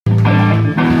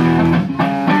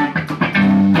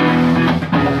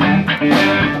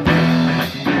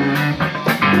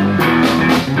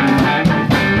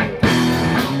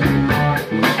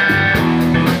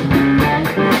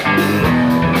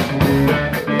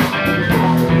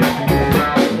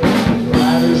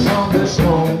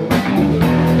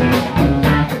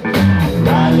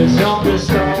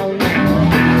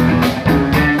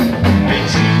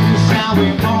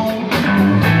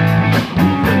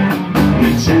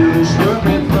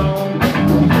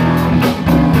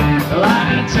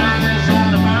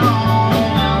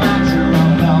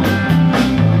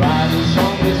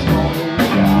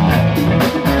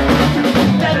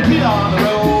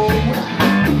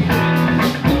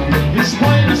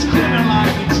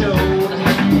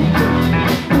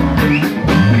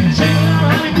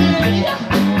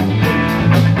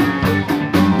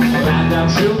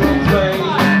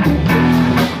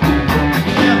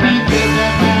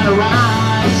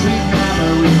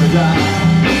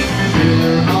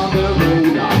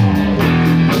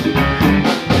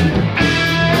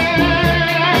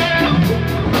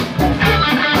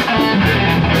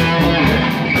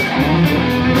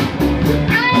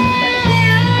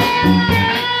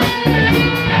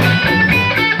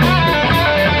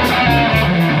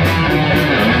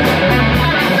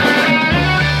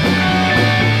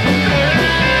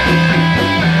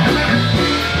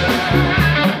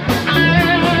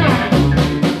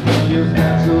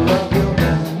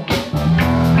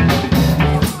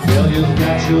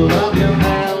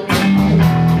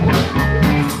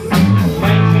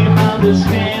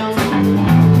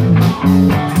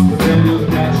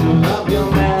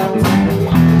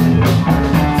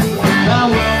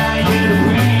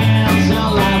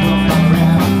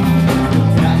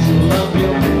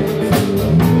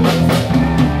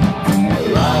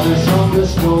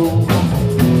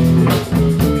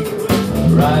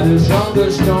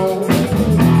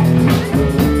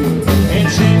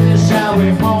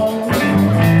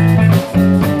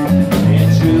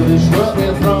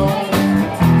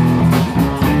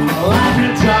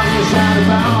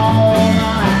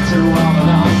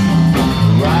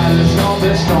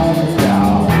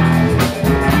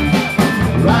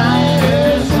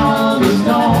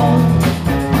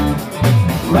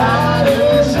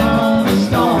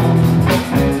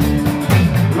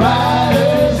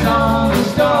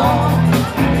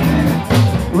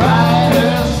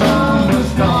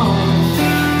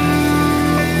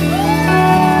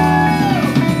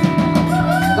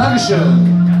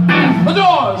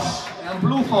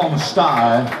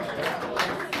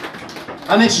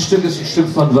Das nächste Stück ist ein Stück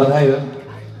von Hallen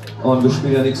und wir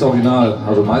spielen ja nichts Original,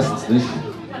 also meistens nicht.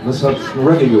 Das hat ein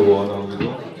Reggae geworden irgendwie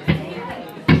so.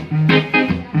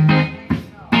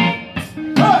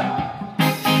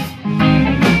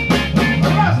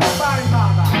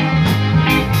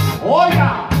 Oh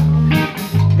yeah!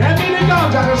 Get me the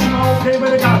ganja, there's no okay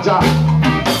with the ganja.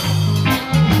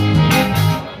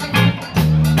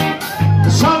 The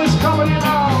sun is coming in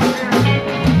now.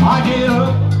 I get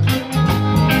up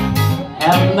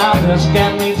and nothing's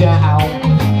get me down.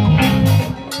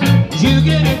 You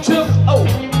get it took, oh,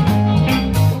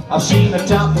 I've seen the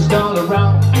toughest done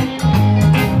around.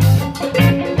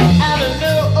 And I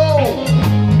know,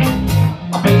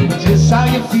 oh, baby, just how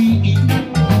you feel.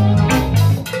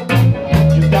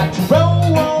 You got to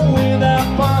roll on without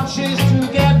punches to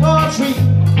get more treat.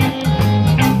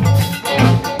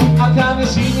 I kinda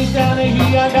see me standing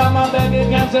here, I got my back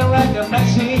against the record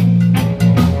machine.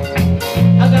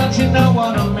 Don't you know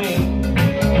what I mean?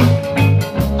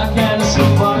 I can't see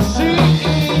what I see.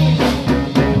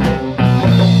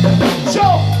 So,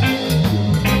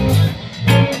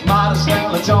 might as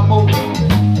well jump.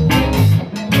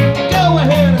 Go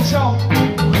ahead and jump.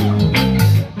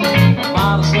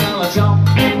 Might as well jump.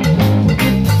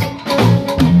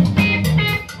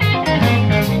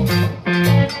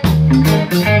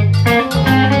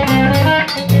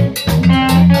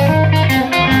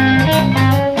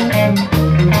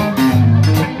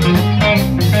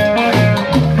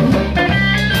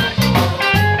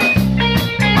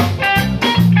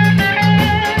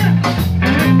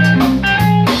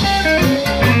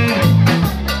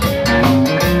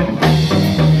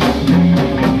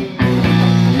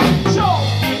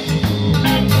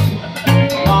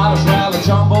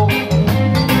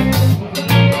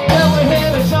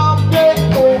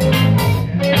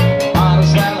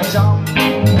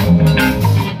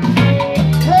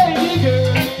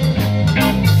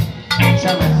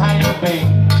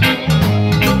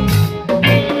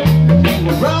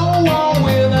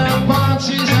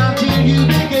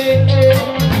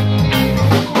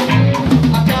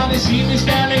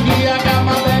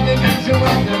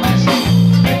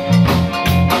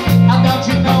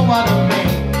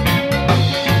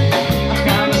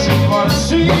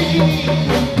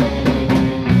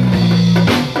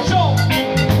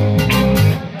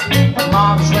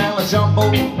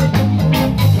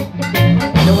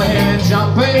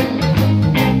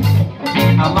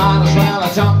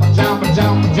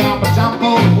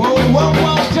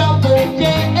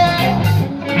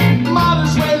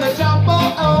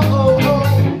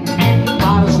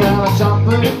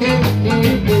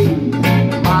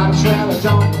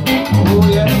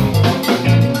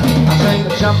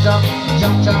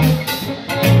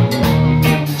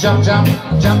 Jump, jump,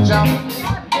 jump, jump.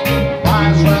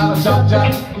 Might as well jump,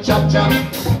 jump, jump, jump.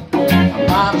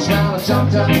 Might as well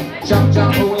jump, jump, jump,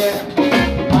 jump. Oh yeah.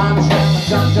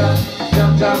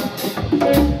 jump.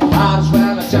 Might as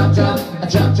well a jump, jump, a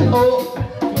jump, jump, oh.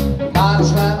 Might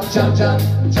as well a jump, jump,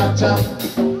 jump,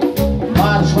 jump.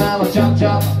 Might as well a jump,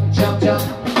 jump, jump, jump.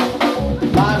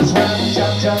 Might as well a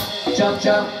jump, jump, jump,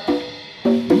 jump.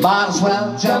 Might as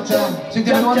well jump, jump. Sing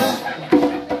to everyone.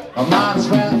 Might as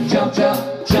well jump,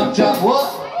 jump, jump, jump. What?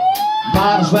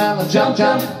 Might as well jump,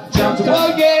 jump, jump, jump.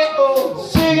 Oh yeah, oh,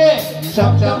 sing it.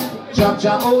 Jump, jump, jump,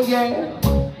 jump. Oh yeah.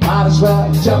 Might as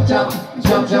well jump, jump,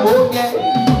 jump, jump. Oh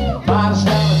yeah. Might as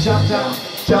well jump, jump,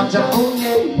 jump, jump. Oh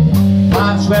yeah.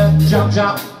 Might as well jump,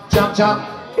 jump, jump, jump.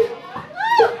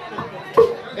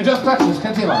 Ihr dürft klatschen, ist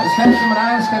kein Thema. Das fällt immer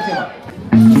ein, ist kein Thema.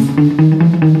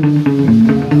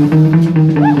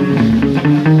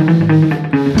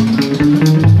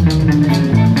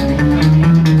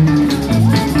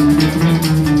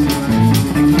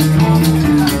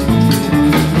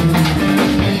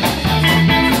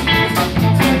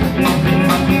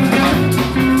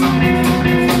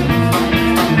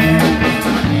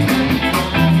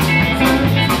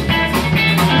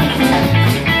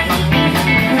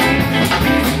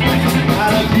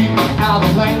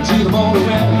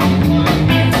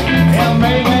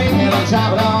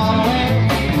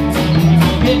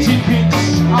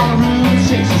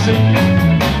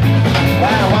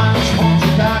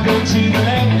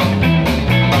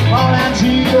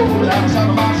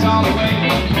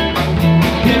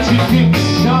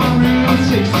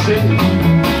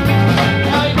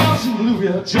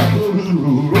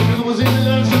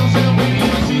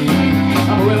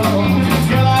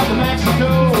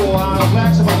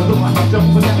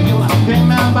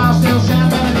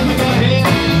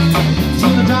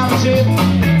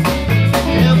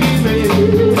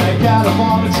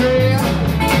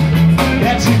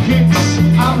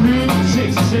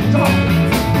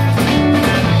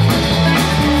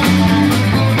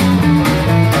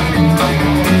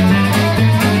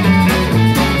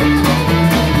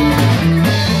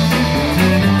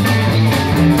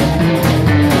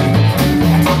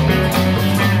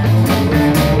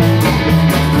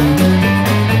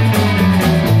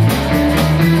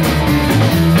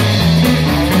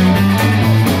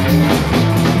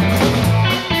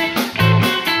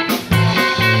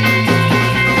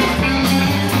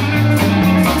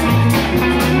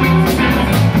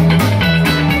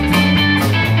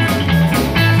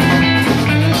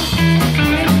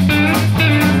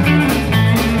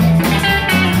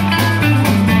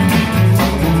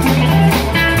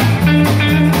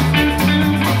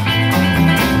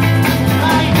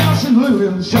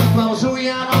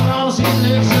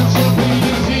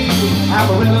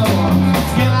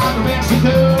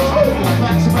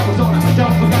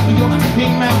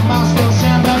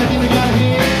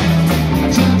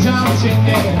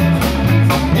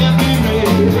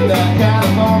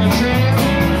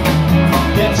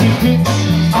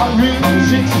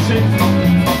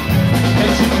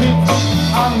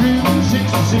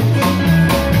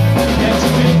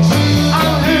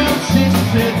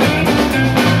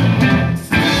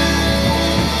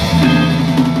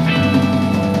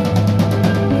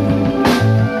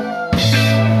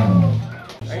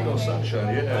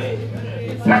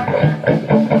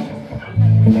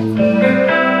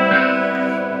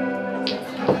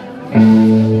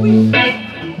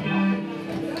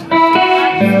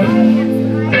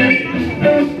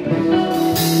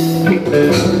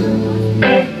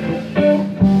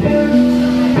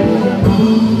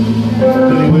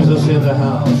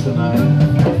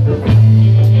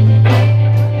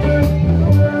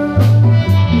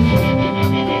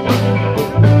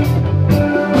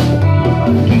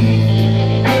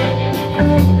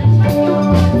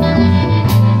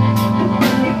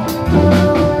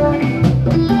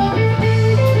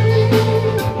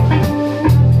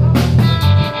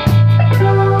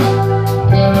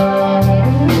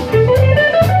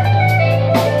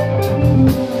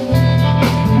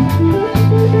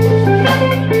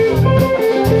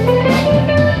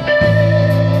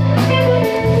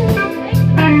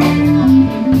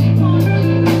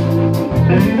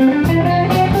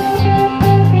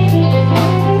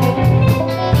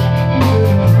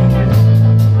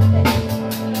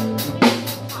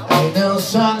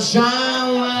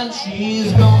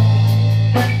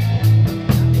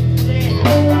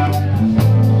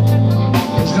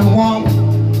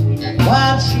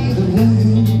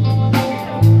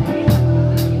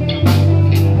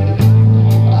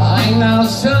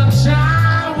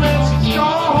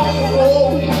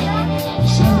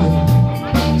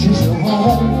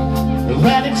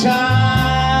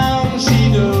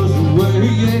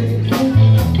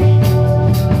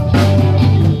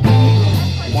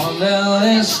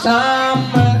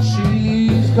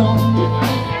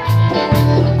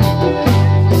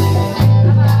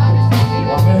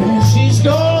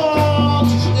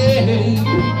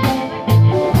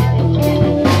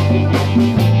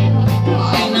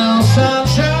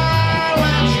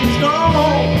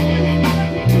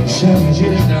 Seven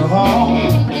years now home.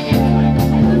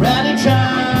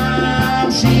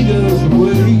 Anytime she goes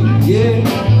away, yeah.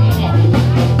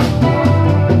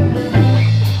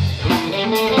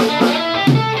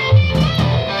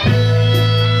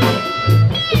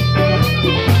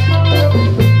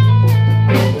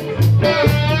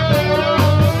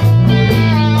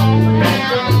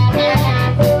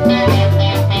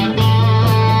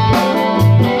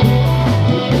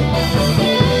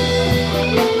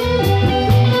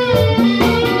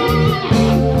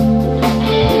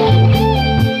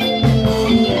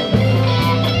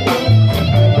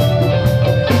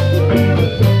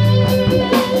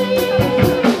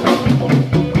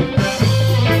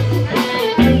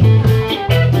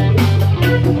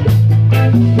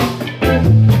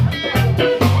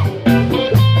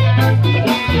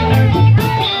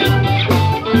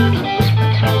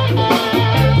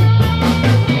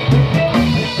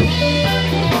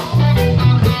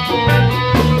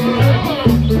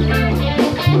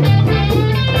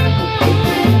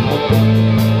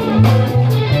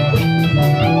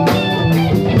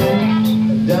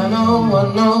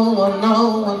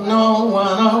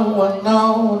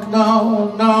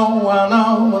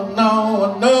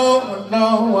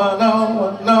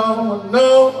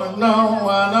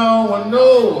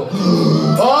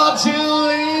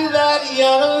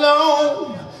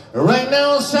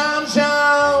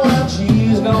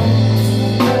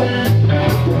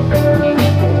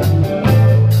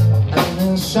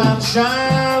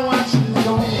 Sunshine when she's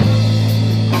gone.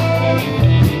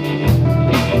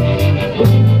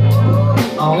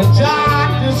 Only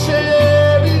darkness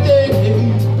every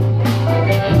day.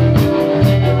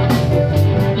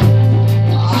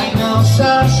 I know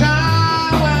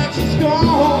sunshine when she's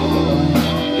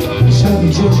gone. Sun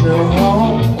just no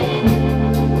home.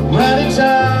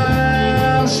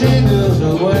 Anytime she goes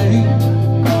away.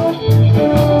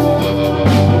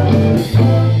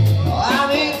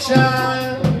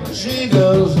 Anytime she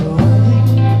goes away.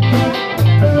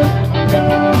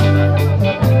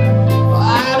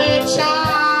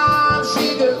 Anytime she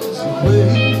goes away.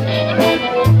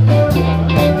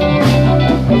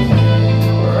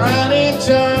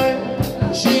 Anytime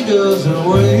she goes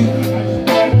away.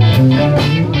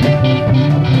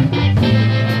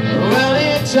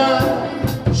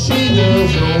 Anytime she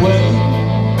goes away.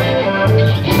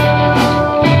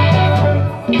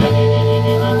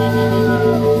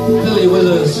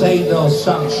 Ain't no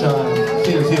sunshine.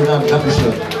 Vielen Dank,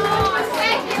 Dankeschön.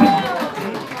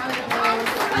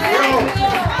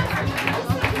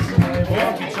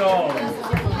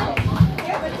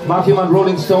 Mag jemand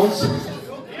Rolling Stones?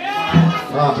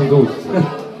 Ah, schon gut.